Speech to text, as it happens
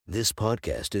This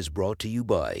podcast is brought to you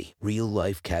by Real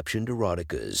Life Captioned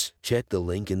Eroticas. Check the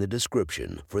link in the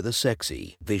description for the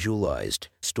sexy, visualized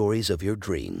stories of your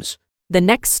dreams. The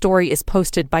next story is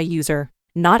posted by user,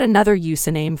 not another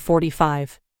username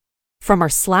 45. From our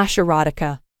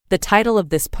 /erotica, the title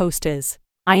of this post is,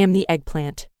 I am the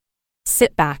eggplant.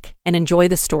 Sit back and enjoy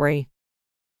the story.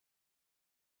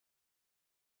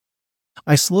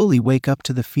 I slowly wake up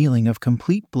to the feeling of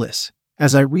complete bliss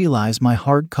as I realize my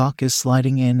hard cock is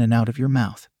sliding in and out of your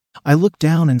mouth. I look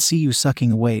down and see you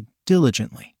sucking away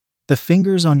diligently, the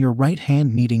fingers on your right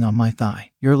hand kneading on my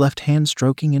thigh, your left hand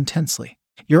stroking intensely.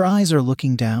 Your eyes are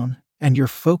looking down, and you're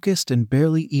focused and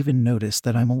barely even notice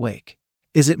that I'm awake.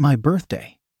 Is it my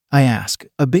birthday? I ask,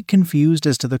 a bit confused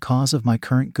as to the cause of my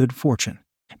current good fortune.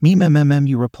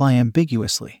 You reply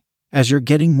ambiguously, as you're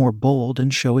getting more bold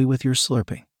and showy with your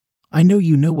slurping. I know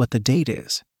you know what the date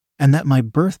is, and that my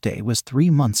birthday was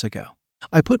 3 months ago.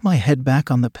 I put my head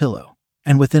back on the pillow,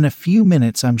 and within a few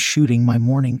minutes I'm shooting my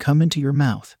morning cum into your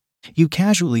mouth. You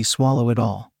casually swallow it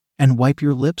all, and wipe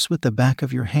your lips with the back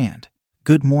of your hand.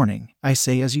 Good morning, I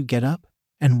say as you get up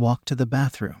and walk to the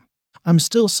bathroom. I'm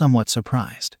still somewhat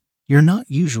surprised. You're not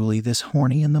usually this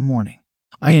horny in the morning.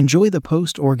 I enjoy the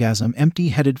post-orgasm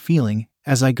empty-headed feeling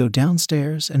as I go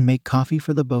downstairs and make coffee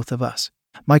for the both of us.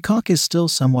 My cock is still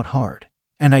somewhat hard,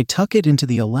 and I tuck it into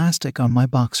the elastic on my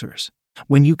boxers.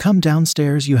 When you come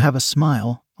downstairs, you have a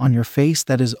smile on your face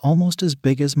that is almost as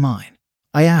big as mine.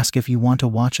 I ask if you want to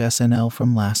watch SNL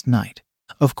from last night.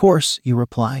 Of course, you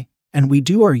reply, and we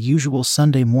do our usual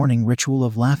Sunday morning ritual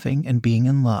of laughing and being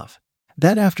in love.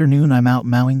 That afternoon, I'm out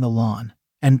mowing the lawn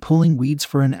and pulling weeds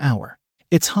for an hour.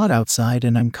 It's hot outside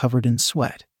and I'm covered in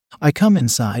sweat. I come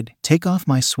inside, take off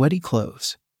my sweaty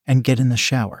clothes, and get in the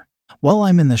shower. While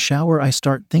I'm in the shower, I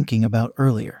start thinking about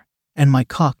earlier, and my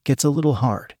cock gets a little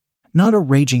hard. Not a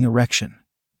raging erection,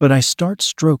 but I start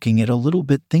stroking it a little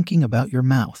bit thinking about your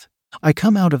mouth. I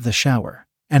come out of the shower,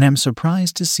 and am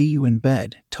surprised to see you in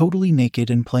bed, totally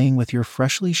naked and playing with your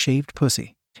freshly shaved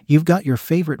pussy. You've got your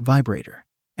favorite vibrator,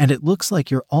 and it looks like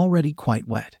you're already quite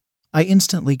wet. I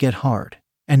instantly get hard,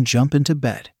 and jump into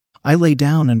bed. I lay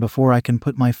down, and before I can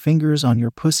put my fingers on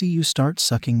your pussy, you start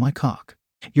sucking my cock.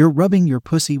 You're rubbing your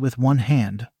pussy with one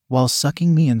hand, while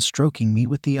sucking me and stroking me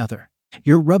with the other.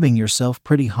 You're rubbing yourself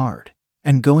pretty hard,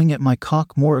 and going at my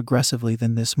cock more aggressively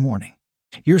than this morning.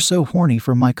 You're so horny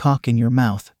for my cock in your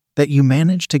mouth, that you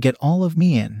manage to get all of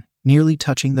me in, nearly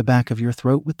touching the back of your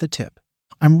throat with the tip.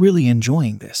 I'm really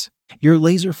enjoying this. You're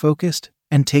laser focused,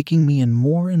 and taking me in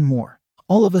more and more.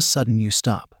 All of a sudden you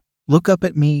stop, look up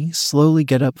at me, slowly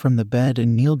get up from the bed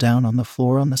and kneel down on the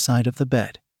floor on the side of the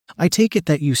bed. I take it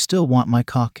that you still want my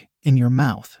cock in your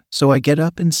mouth, so I get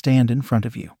up and stand in front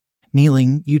of you.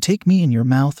 Kneeling, you take me in your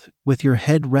mouth, with your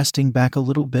head resting back a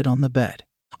little bit on the bed.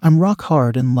 I'm rock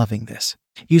hard and loving this.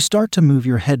 You start to move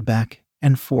your head back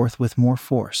and forth with more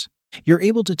force. You're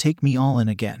able to take me all in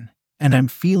again, and I'm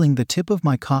feeling the tip of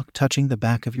my cock touching the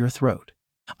back of your throat.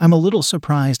 I'm a little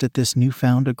surprised at this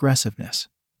newfound aggressiveness,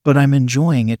 but I'm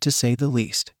enjoying it to say the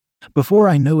least. Before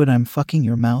I know it, I'm fucking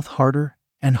your mouth harder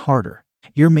and harder.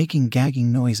 You're making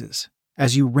gagging noises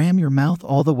as you ram your mouth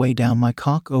all the way down my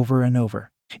cock over and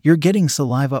over. You're getting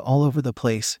saliva all over the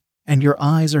place, and your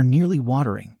eyes are nearly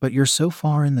watering, but you're so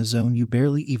far in the zone you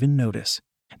barely even notice.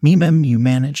 You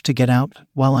manage to get out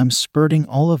while I'm spurting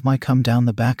all of my cum down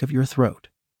the back of your throat.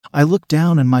 I look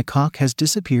down and my cock has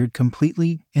disappeared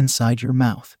completely inside your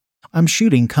mouth. I'm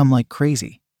shooting cum like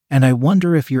crazy, and I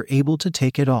wonder if you're able to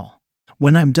take it all.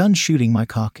 When I'm done shooting, my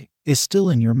cock is still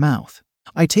in your mouth.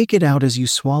 I take it out as you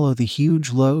swallow the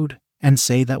huge load and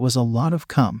say that was a lot of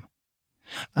cum.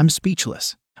 I'm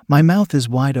speechless. My mouth is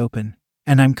wide open,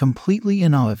 and I'm completely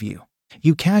in awe of you.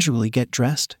 You casually get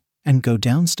dressed and go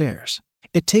downstairs.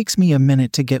 It takes me a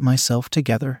minute to get myself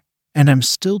together, and I'm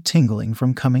still tingling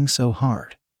from coming so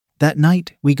hard. That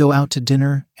night, we go out to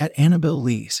dinner at Annabelle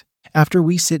Lee's. After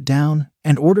we sit down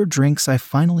and order drinks, I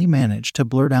finally manage to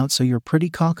blurt out, "So you're pretty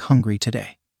cock hungry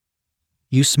today?"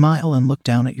 You smile and look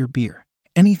down at your beer.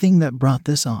 "Anything that brought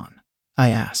this on?" I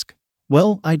ask.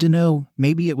 "Well, I dunno,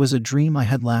 maybe it was a dream I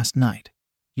had last night."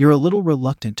 You're a little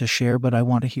reluctant to share, but I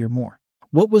want to hear more.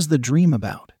 "What was the dream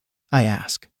about?" I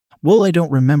ask. "Well, I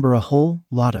don't remember a whole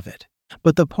lot of it,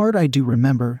 but the part I do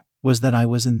remember was that I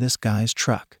was in this guy's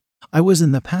truck. I was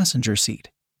in the passenger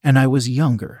seat, and I was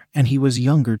younger, and he was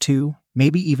younger too,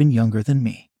 maybe even younger than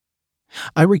me.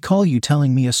 I recall you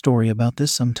telling me a story about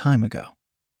this some time ago.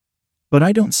 But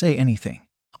I don't say anything.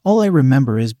 All I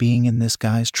remember is being in this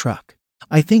guy's truck.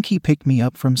 I think he picked me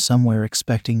up from somewhere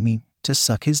expecting me to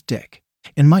suck his dick.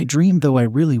 In my dream, though I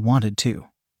really wanted to,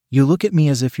 you look at me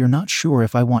as if you're not sure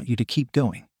if I want you to keep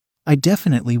going. I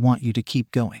definitely want you to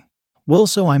keep going. Well,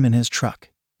 so I'm in his truck,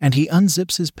 and he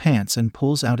unzips his pants and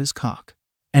pulls out his cock.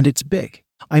 And it's big.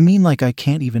 I mean, like I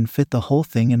can't even fit the whole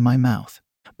thing in my mouth.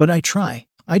 But I try.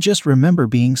 I just remember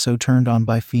being so turned on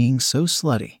by being so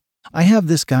slutty. I have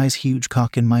this guy's huge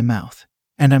cock in my mouth,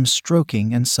 and I'm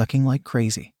stroking and sucking like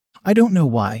crazy. I don't know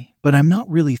why, but I'm not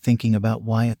really thinking about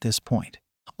why at this point.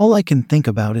 All I can think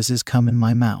about is his cum in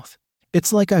my mouth.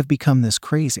 It's like I've become this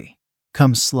crazy.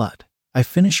 Cum slut. I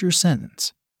finish your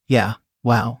sentence. Yeah,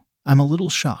 wow, I'm a little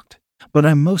shocked, but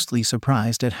I'm mostly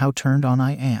surprised at how turned on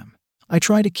I am. I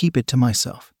try to keep it to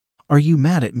myself. Are you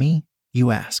mad at me?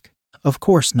 You ask. Of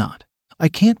course not. I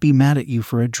can't be mad at you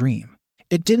for a dream.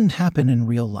 It didn't happen in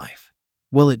real life.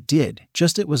 Well, it did,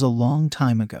 just it was a long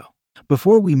time ago.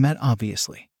 Before we met,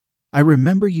 obviously. I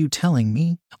remember you telling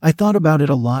me. I thought about it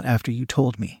a lot after you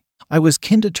told me. I was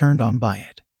kinda turned on by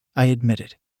it. I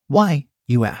admitted. Why?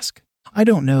 You ask. I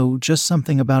don't know, just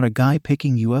something about a guy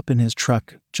picking you up in his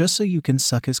truck just so you can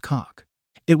suck his cock.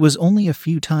 It was only a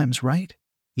few times, right?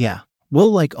 Yeah. Well,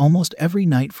 like almost every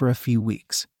night for a few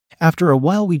weeks. After a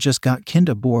while we just got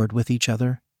kinda bored with each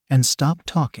other and stopped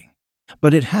talking.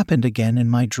 But it happened again in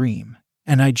my dream,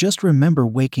 and I just remember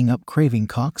waking up craving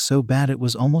cock so bad it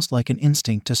was almost like an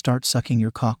instinct to start sucking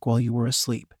your cock while you were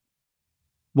asleep.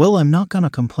 Well, I'm not gonna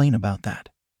complain about that.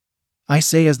 I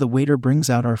say as the waiter brings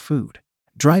out our food.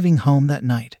 Driving home that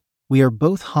night, we are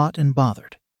both hot and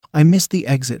bothered. I miss the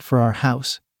exit for our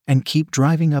house and keep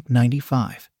driving up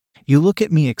 95. You look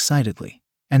at me excitedly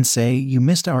and say, you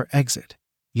missed our exit.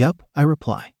 Yup, I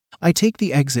reply. I take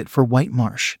the exit for White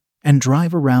Marsh and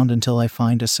drive around until I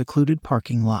find a secluded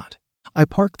parking lot. I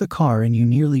park the car and you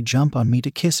nearly jump on me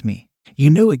to kiss me. You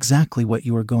know exactly what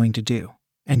you are going to do,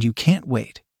 and you can't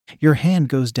wait. Your hand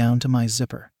goes down to my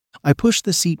zipper. I push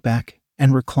the seat back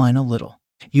and recline a little.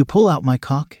 You pull out my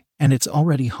cock, and it's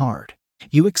already hard.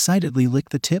 You excitedly lick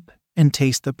the tip and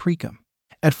taste the precum.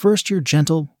 At first you're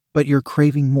gentle, but you're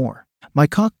craving more. My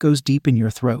cock goes deep in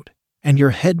your throat, and your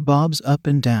head bobs up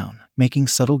and down, making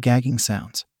subtle gagging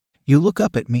sounds. You look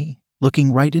up at me,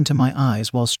 looking right into my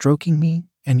eyes while stroking me,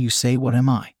 and you say, what am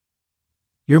I?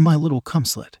 You're my little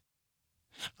cumslet.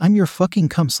 I'm your fucking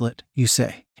cumslet, you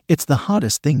say. It's the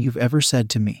hottest thing you've ever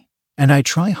said to me, and I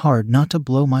try hard not to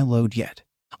blow my load yet.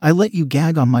 I let you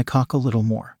gag on my cock a little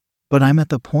more, but I'm at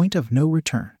the point of no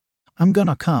return. I'm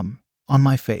gonna come on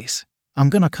my face.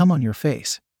 I'm gonna come on your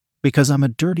face, because I'm a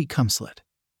dirty cumslet.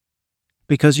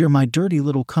 Because you're my dirty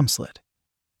little cumslet.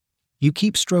 You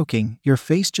keep stroking, your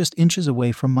face just inches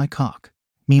away from my cock.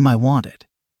 Me my want it.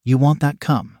 You want that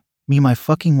cum. Me my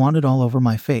fucking want it all over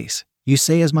my face, you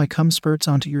say as my cum spurts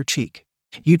onto your cheek.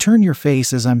 You turn your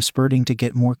face as I'm spurting to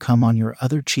get more cum on your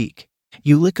other cheek.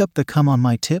 You lick up the cum on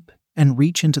my tip and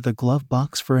reach into the glove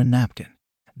box for a napkin.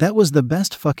 That was the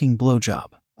best fucking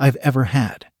blowjob I've ever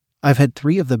had. I've had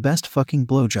 3 of the best fucking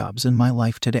blowjobs in my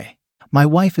life today. My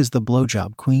wife is the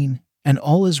blowjob queen, and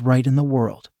all is right in the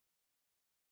world.